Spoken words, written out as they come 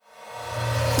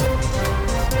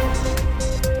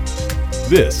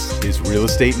This is Real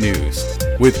Estate News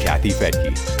with Kathy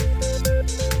Fettke.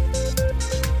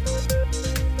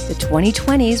 The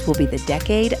 2020s will be the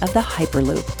decade of the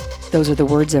Hyperloop. Those are the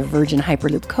words of Virgin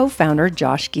Hyperloop co-founder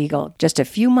Josh Giegal, just a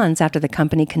few months after the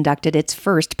company conducted its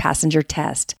first passenger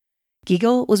test.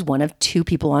 Giegal was one of two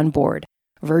people on board.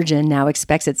 Virgin now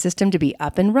expects its system to be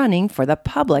up and running for the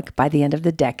public by the end of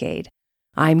the decade.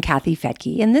 I'm Kathy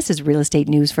Fettke, and this is Real Estate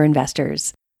News for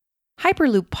Investors.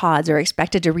 Hyperloop pods are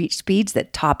expected to reach speeds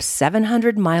that top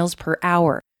 700 miles per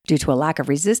hour due to a lack of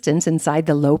resistance inside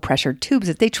the low-pressure tubes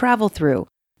that they travel through.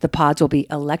 The pods will be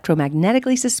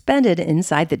electromagnetically suspended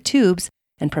inside the tubes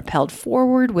and propelled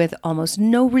forward with almost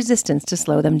no resistance to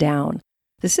slow them down.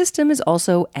 The system is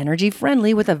also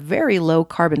energy-friendly with a very low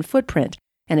carbon footprint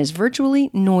and is virtually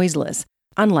noiseless,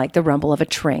 unlike the rumble of a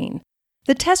train.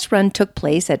 The test run took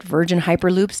place at Virgin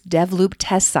Hyperloop's DevLoop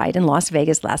test site in Las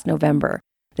Vegas last November.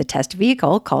 The test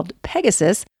vehicle, called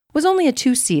Pegasus, was only a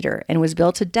two-seater and was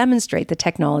built to demonstrate the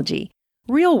technology.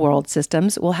 Real-world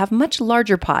systems will have much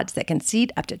larger pods that can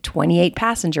seat up to 28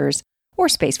 passengers or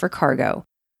space for cargo.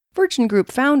 Virgin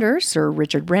Group founder Sir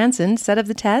Richard Branson said of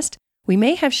the test, "We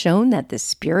may have shown that the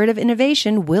spirit of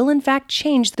innovation will in fact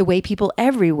change the way people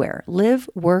everywhere live,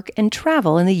 work, and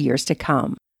travel in the years to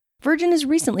come." Virgin has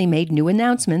recently made new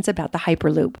announcements about the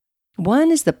Hyperloop.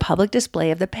 One is the public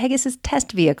display of the Pegasus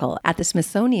test vehicle at the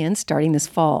Smithsonian starting this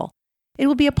fall. It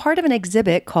will be a part of an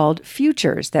exhibit called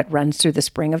Futures that runs through the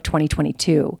spring of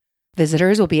 2022.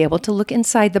 Visitors will be able to look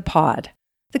inside the pod.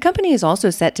 The company is also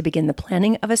set to begin the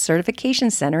planning of a certification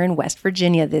center in West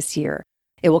Virginia this year.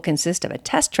 It will consist of a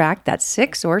test track that's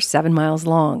 6 or 7 miles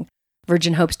long.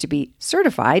 Virgin hopes to be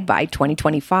certified by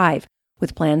 2025,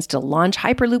 with plans to launch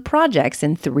Hyperloop projects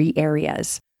in 3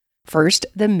 areas. First,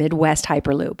 the Midwest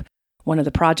Hyperloop. One of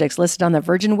the projects listed on the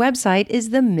Virgin website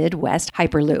is the Midwest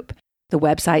Hyperloop. The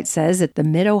website says that the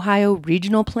Mid-Ohio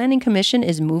Regional Planning Commission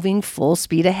is moving full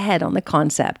speed ahead on the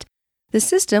concept. The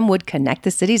system would connect the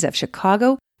cities of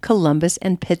Chicago, Columbus,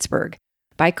 and Pittsburgh.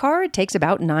 By car, it takes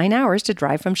about 9 hours to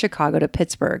drive from Chicago to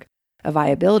Pittsburgh. A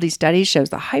viability study shows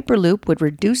the Hyperloop would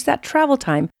reduce that travel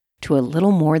time to a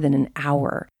little more than an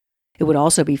hour. It would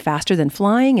also be faster than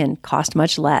flying and cost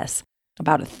much less,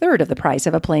 about a third of the price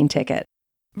of a plane ticket.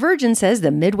 Virgin says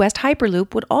the Midwest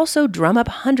Hyperloop would also drum up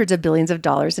hundreds of billions of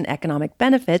dollars in economic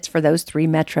benefits for those 3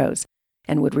 metros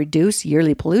and would reduce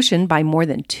yearly pollution by more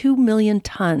than 2 million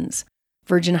tons.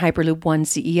 Virgin Hyperloop One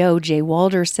CEO Jay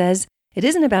Walder says it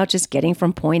isn't about just getting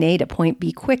from point A to point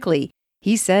B quickly.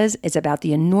 He says it's about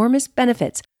the enormous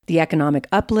benefits, the economic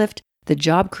uplift, the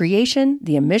job creation,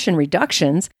 the emission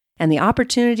reductions, and the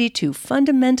opportunity to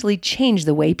fundamentally change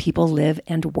the way people live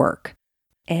and work.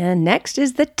 And next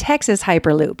is the Texas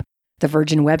Hyperloop. The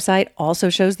Virgin website also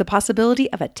shows the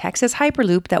possibility of a Texas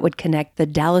Hyperloop that would connect the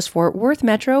Dallas-Fort Worth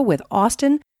Metro with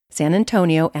Austin, San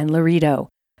Antonio, and Laredo,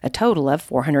 a total of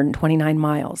 429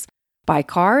 miles. By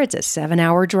car, it's a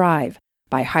 7-hour drive.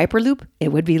 By Hyperloop,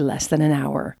 it would be less than an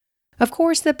hour. Of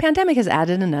course, the pandemic has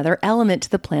added another element to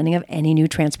the planning of any new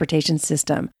transportation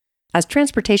system. As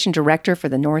Transportation Director for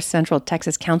the North Central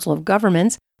Texas Council of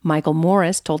Governments, Michael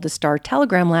Morris told the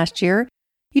Star-Telegram last year,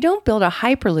 "You don't build a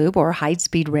Hyperloop or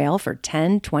high-speed rail for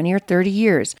 10, 20, or 30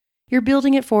 years. You're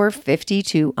building it for 50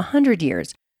 to 100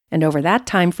 years. And over that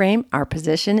time frame, our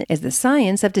position is the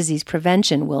science of disease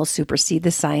prevention will supersede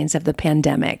the science of the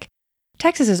pandemic."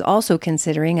 Texas is also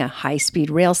considering a high-speed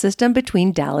rail system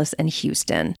between Dallas and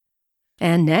Houston.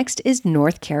 And next is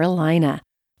North Carolina.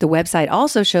 The website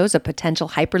also shows a potential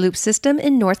Hyperloop system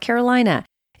in North Carolina.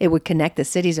 It would connect the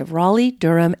cities of Raleigh,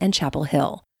 Durham, and Chapel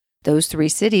Hill. Those 3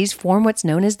 cities form what's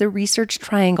known as the Research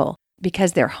Triangle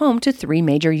because they're home to 3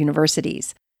 major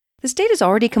universities. The state has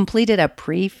already completed a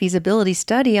pre-feasibility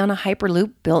study on a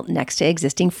Hyperloop built next to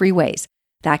existing freeways.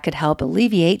 That could help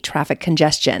alleviate traffic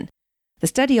congestion. The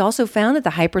study also found that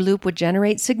the Hyperloop would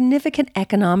generate significant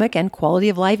economic and quality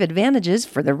of life advantages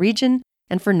for the region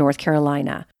and for North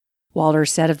Carolina. Walter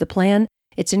said of the plan,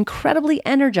 "It's incredibly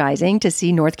energizing to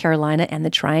see North Carolina and the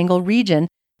Triangle region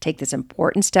take this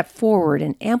important step forward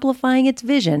in amplifying its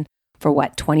vision for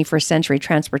what 21st century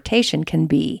transportation can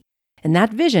be. And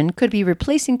that vision could be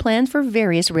replacing plans for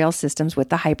various rail systems with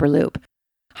the Hyperloop."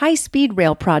 High-speed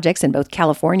rail projects in both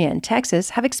California and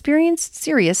Texas have experienced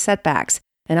serious setbacks,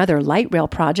 and other light rail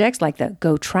projects like the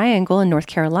GO Triangle in North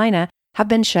Carolina have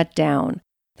been shut down.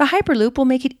 The Hyperloop will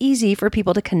make it easy for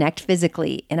people to connect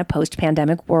physically in a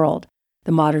post-pandemic world.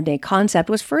 The modern-day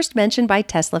concept was first mentioned by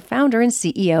Tesla founder and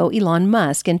CEO Elon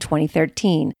Musk in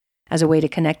 2013 as a way to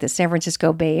connect the San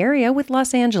Francisco Bay Area with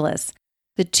Los Angeles.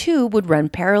 The 2 would run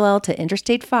parallel to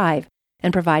Interstate 5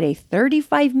 and provide a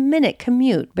 35-minute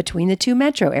commute between the two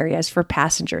metro areas for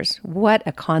passengers. What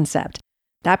a concept.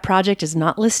 That project is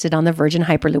not listed on the Virgin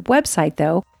Hyperloop website,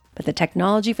 though, but the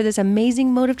technology for this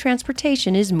amazing mode of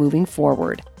transportation is moving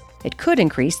forward. It could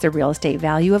increase the real estate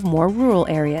value of more rural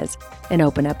areas and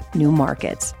open up new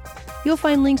markets. You'll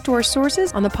find links to our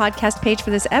sources on the podcast page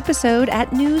for this episode at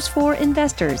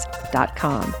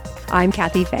newsforinvestors.com. I'm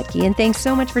Kathy Fettke, and thanks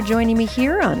so much for joining me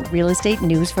here on Real Estate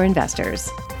News for Investors.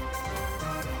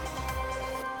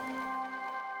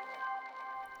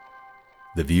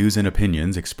 The views and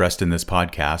opinions expressed in this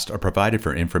podcast are provided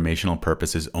for informational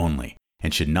purposes only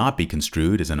and should not be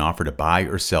construed as an offer to buy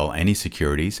or sell any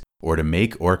securities or to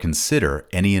make or consider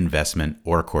any investment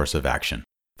or course of action.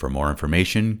 For more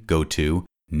information, go to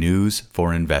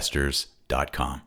newsforinvestors.com.